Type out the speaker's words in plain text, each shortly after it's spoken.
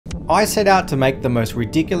I set out to make the most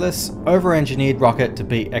ridiculous, over-engineered rocket to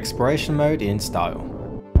beat exploration mode in style.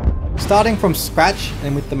 Starting from scratch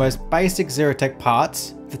and with the most basic Zero-Tech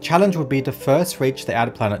parts, the challenge would be to first reach the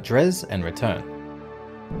outer planet Dres and return.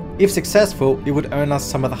 If successful, it would earn us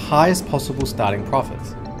some of the highest possible starting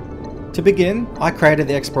profits. To begin, I created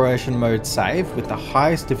the exploration mode save with the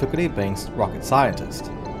highest difficulty being Rocket Scientist.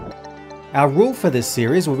 Our rule for this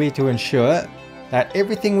series will be to ensure that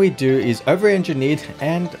everything we do is over-engineered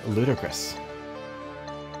and ludicrous.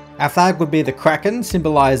 Our flag would be the Kraken,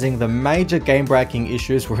 symbolising the major game-breaking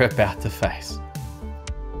issues we're about to face.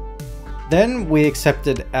 Then we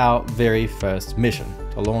accepted our very first mission,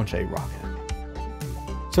 to launch a rocket.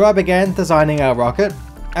 So I began designing our rocket.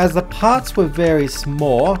 As the parts were very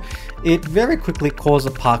small, it very quickly caused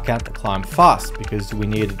the part count to climb fast because we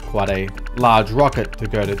needed quite a large rocket to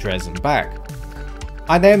go to Dres and back.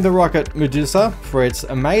 I named the rocket Medusa for its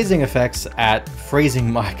amazing effects at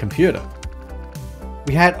freezing my computer.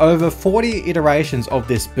 We had over 40 iterations of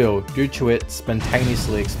this build due to it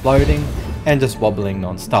spontaneously exploding and just wobbling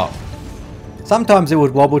non-stop. Sometimes it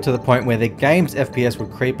would wobble to the point where the game's FPS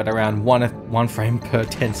would creep at around 1 frame per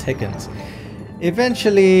 10 seconds.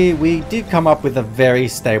 Eventually, we did come up with a very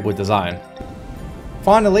stable design.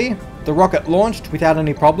 Finally, the rocket launched without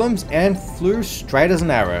any problems and flew straight as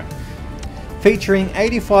an arrow. Featuring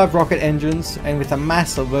 85 rocket engines and with a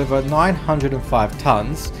mass of over 905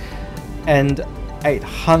 tons and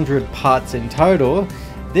 800 parts in total,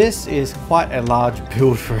 this is quite a large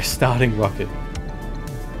build for a starting rocket.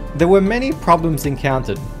 There were many problems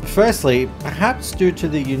encountered. Firstly, perhaps due to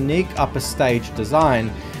the unique upper stage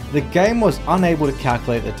design, the game was unable to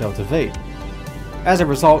calculate the delta V. As a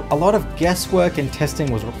result, a lot of guesswork and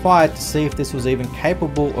testing was required to see if this was even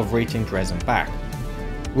capable of reaching Dres and back.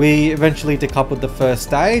 We eventually decoupled the first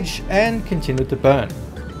stage and continued to burn.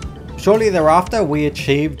 Shortly thereafter, we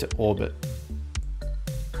achieved orbit.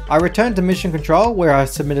 I returned to mission control where I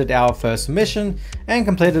submitted our first mission and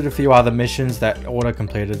completed a few other missions that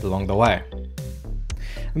auto-completed along the way.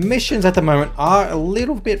 Missions at the moment are a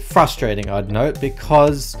little bit frustrating, I'd note,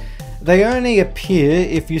 because they only appear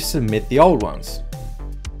if you submit the old ones.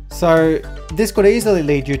 So this could easily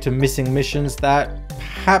lead you to missing missions that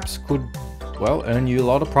perhaps could, well, earn you a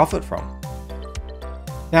lot of profit from.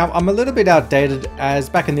 Now, I'm a little bit outdated, as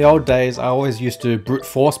back in the old days I always used to brute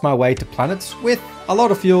force my way to planets with a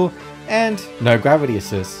lot of fuel and no gravity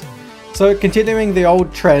assist. So continuing the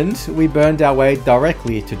old trend, we burned our way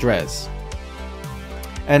directly to Dres.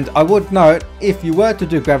 And I would note, if you were to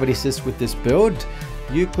do gravity assist with this build,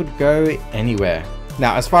 you could go anywhere.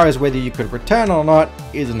 Now, as far as whether you could return or not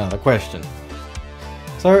is another question.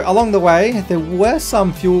 So along the way, there were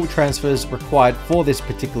some fuel transfers required for this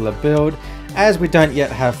particular build, as we don't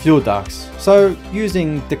yet have fuel ducts. So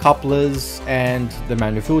using decouplers and the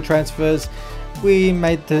manual fuel transfers, we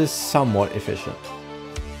made this somewhat efficient.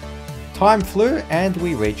 Time flew and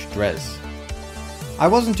we reached Dres. I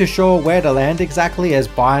wasn't too sure where to land exactly, as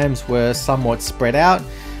biomes were somewhat spread out.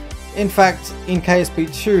 In fact, in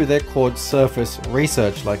KSP2 they're called surface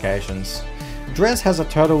research locations. Dres has a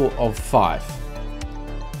total of 5.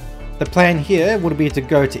 The plan here would be to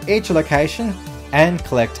go to each location and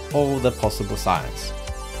collect all the possible science.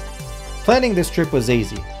 Planning this trip was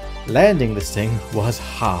easy. Landing this thing was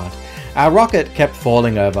hard. Our rocket kept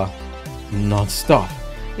falling over, non-stop.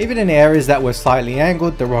 Even in areas that were slightly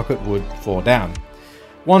angled, the rocket would fall down.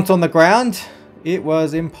 Once on the ground, it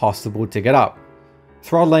was impossible to get up.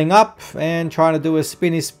 Throttling up and trying to do a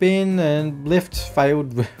spinny spin and lift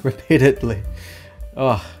failed repeatedly.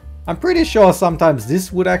 Oh, I'm pretty sure sometimes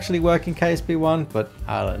this would actually work in KSP1, but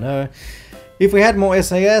I don't know. If we had more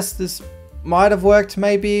SAS, this might have worked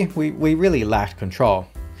maybe. We really lacked control.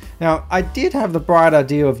 Now, I did have the bright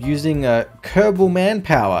idea of using a Kerbal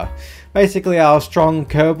manpower. Basically, our strong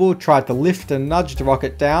Kerbal tried to lift and nudge the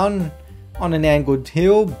rocket down on an angled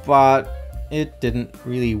hill, but it didn't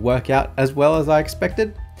really work out as well as I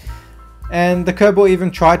expected. And the Kerbal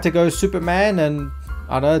even tried to go Superman and,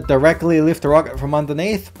 I don't know, directly lift the rocket from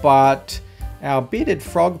underneath, but our bearded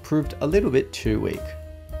frog proved a little bit too weak.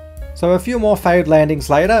 So a few more failed landings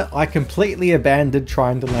later, I completely abandoned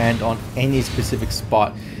trying to land on any specific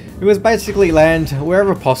spot. It was basically land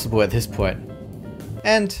wherever possible at this point.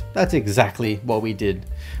 And that's exactly what we did.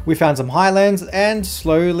 We found some highlands and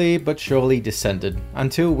slowly but surely descended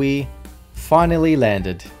until we finally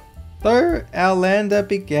landed. Though our lander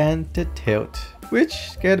began to tilt, which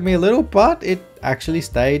scared me a little, but it actually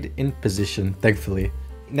stayed in position, thankfully.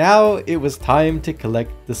 Now it was time to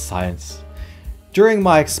collect the science. During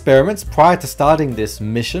my experiments prior to starting this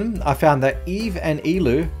mission, I found that Eve and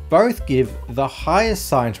Elu both give the highest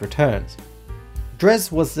science returns.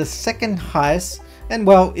 Dres was the second highest, and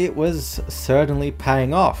well, it was certainly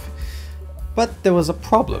paying off. But there was a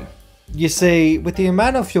problem. You see, with the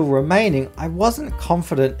amount of fuel remaining, I wasn't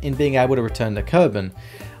confident in being able to return to Kerbin,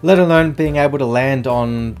 let alone being able to land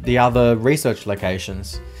on the other research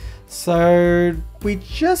locations. So we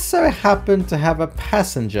just so happened to have a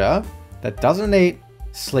passenger that doesn't eat,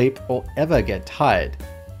 sleep, or ever get tired.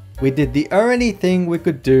 We did the only thing we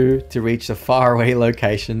could do to reach the faraway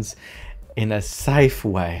locations in a safe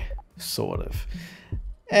way, sort of.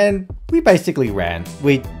 And we basically ran.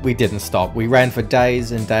 We didn't stop. We ran for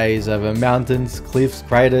days and days over mountains, cliffs,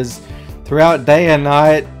 craters. Throughout day and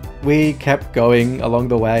night, we kept going along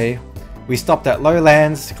the way. We stopped at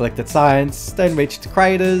lowlands, collected science, then reached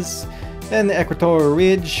craters, then the equatorial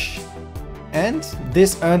ridge. And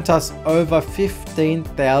this earned us over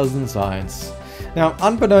 15,000 science. Now,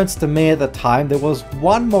 unbeknownst to me at the time, there was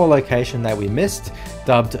one more location that we missed,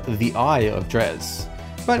 dubbed the Iaio of Dres,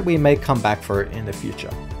 but we may come back for it in the future.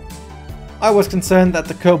 I was concerned that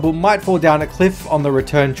the Kerbal might fall down a cliff on the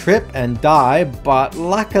return trip and die, but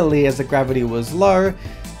luckily as the gravity was low,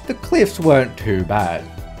 the cliffs weren't too bad.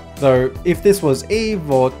 Though if this was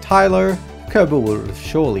Eve or Tyler, Kerbal would have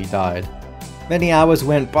surely died. Many hours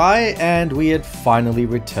went by and we had finally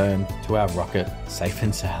returned to our rocket safe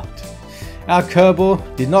and sound. Our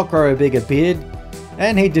Kerbal did not grow a bigger beard,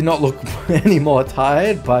 and he did not look any more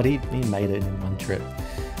tired, but he made it in one trip.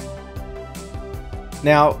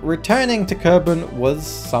 Now, returning to Kerbin was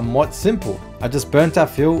somewhat simple. I just burnt our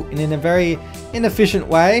fuel in a very inefficient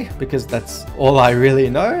way, because that's all I really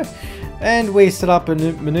know, and we set up a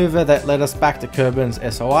maneuver that led us back to Kerbin's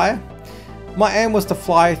SOI. My aim was to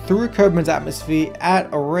fly through Kerbin's atmosphere at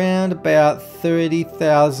around about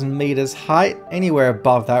 30,000 meters height. Anywhere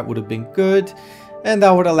above that would have been good, and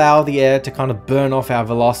that would allow the air to kind of burn off our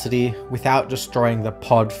velocity without destroying the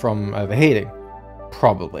pod from overheating.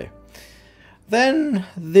 Probably. Then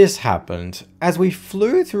this happened. As we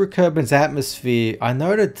flew through Kerbin's atmosphere, I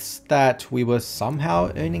noticed that we were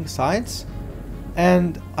somehow earning science,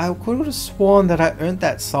 and I could have sworn that I earned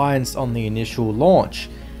that science on the initial launch.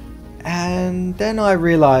 And then I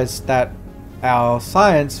realized that our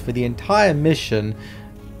science for the entire mission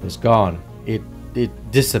was gone. It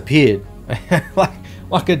disappeared.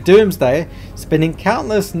 like a doomsday, spending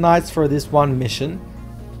countless nights for this one mission,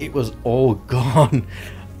 it was all gone.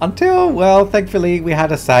 Until, well, thankfully we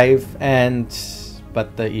had a save,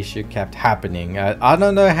 but the issue kept happening. I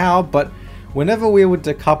don't know how, but whenever we would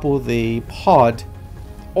decouple the pod,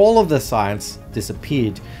 all of the science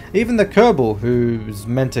disappeared. Even the Kerbal, who's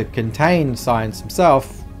meant to contain science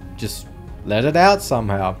himself, just let it out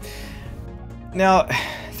somehow. Now,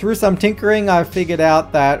 through some tinkering, I figured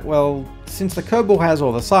out that, well, since the Kerbal has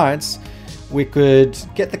all the science, we could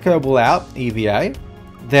get the Kerbal out, EVA.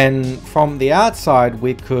 Then from the outside,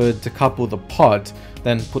 we could decouple the pod,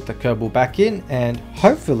 then put the Kerbal back in, and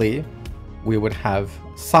hopefully we would have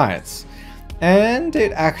science. And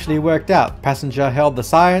it actually worked out. Passenger held the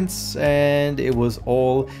science, and it was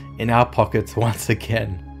all in our pockets once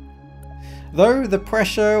again. Though the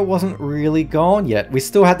pressure wasn't really gone yet, we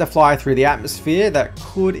still had to fly through the atmosphere that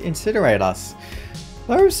could incinerate us.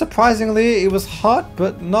 Though surprisingly, it was hot,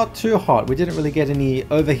 but not too hot. We didn't really get any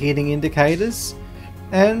overheating indicators,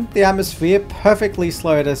 and the atmosphere perfectly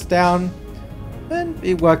slowed us down, and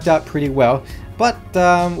it worked out pretty well. But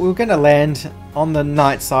we were going to land on the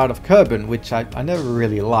night side of Kerbin, which I never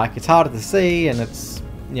really like. It's harder to see, and it's,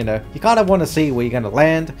 you know, you kind of want to see where you're going to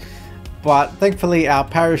land. But thankfully our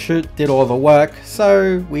parachute did all the work,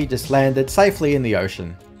 so we just landed safely in the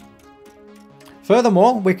ocean.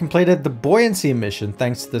 Furthermore, we completed the buoyancy mission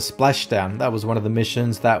thanks to the splashdown. That was one of the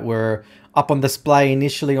missions that were up on display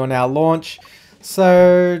initially on our launch.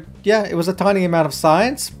 So yeah, it was a tiny amount of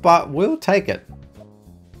science, but we'll take it.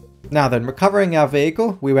 Now then, recovering our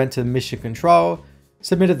vehicle, we went to mission control,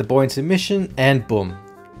 submitted the buoyancy mission, and boom.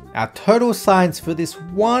 Our total science for this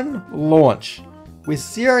one launch with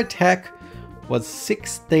zero tech was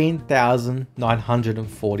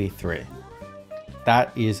 16,943.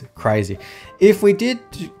 That is crazy. If we did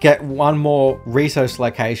get one more resource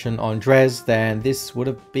location on Dres, then this would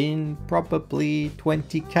have been probably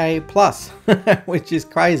 20k plus, which is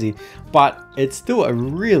crazy, but it's still a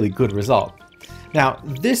really good result. Now,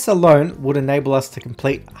 this alone would enable us to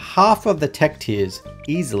complete half of the tech tiers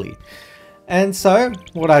easily. And so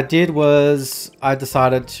what I did was I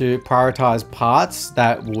decided to prioritize parts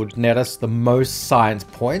that would net us the most science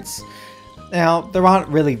points. Now, there aren't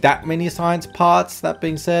really that many science parts, that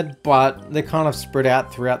being said, but they're kind of spread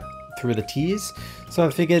out through the tiers. So I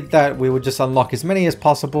figured that we would just unlock as many as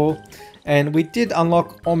possible. and we did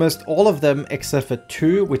unlock almost all of them except for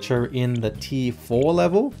 2, which are in the tier 4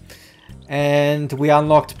 level. And we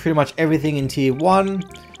unlocked pretty much everything in tier 1.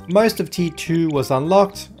 Most of tier 2 was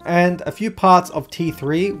unlocked, and a few parts of tier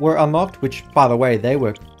 3 were unlocked, which, by the way, they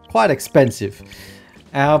were quite expensive.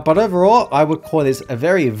 But overall, I would call this a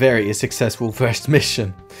very, very successful first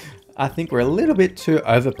mission. I think we're a little bit too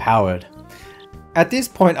overpowered. At this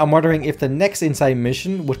point, I'm wondering if the next insane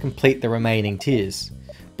mission would complete the remaining tiers.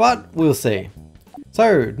 But we'll see.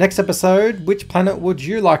 So, next episode, which planet would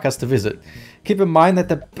you like us to visit? Keep in mind that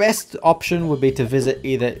the best option would be to visit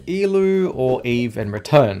either Iaio or Eve and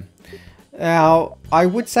return. Now, I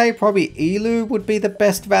would say probably Iaio would be the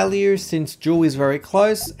best value since Jewel is very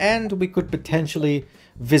close and we could potentially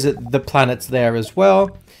visit the planets there as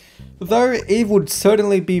well. Though Eve would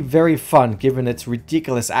certainly be very fun given its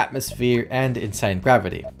ridiculous atmosphere and insane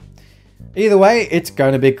gravity. Either way, it's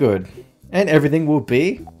going to be good. And everything will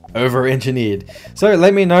be over-engineered. So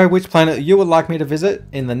let me know which planet you would like me to visit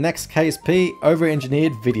in the next KSP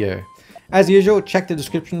over-engineered video. As usual, check the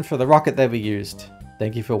description for the rocket that we used.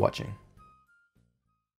 Thank you for watching.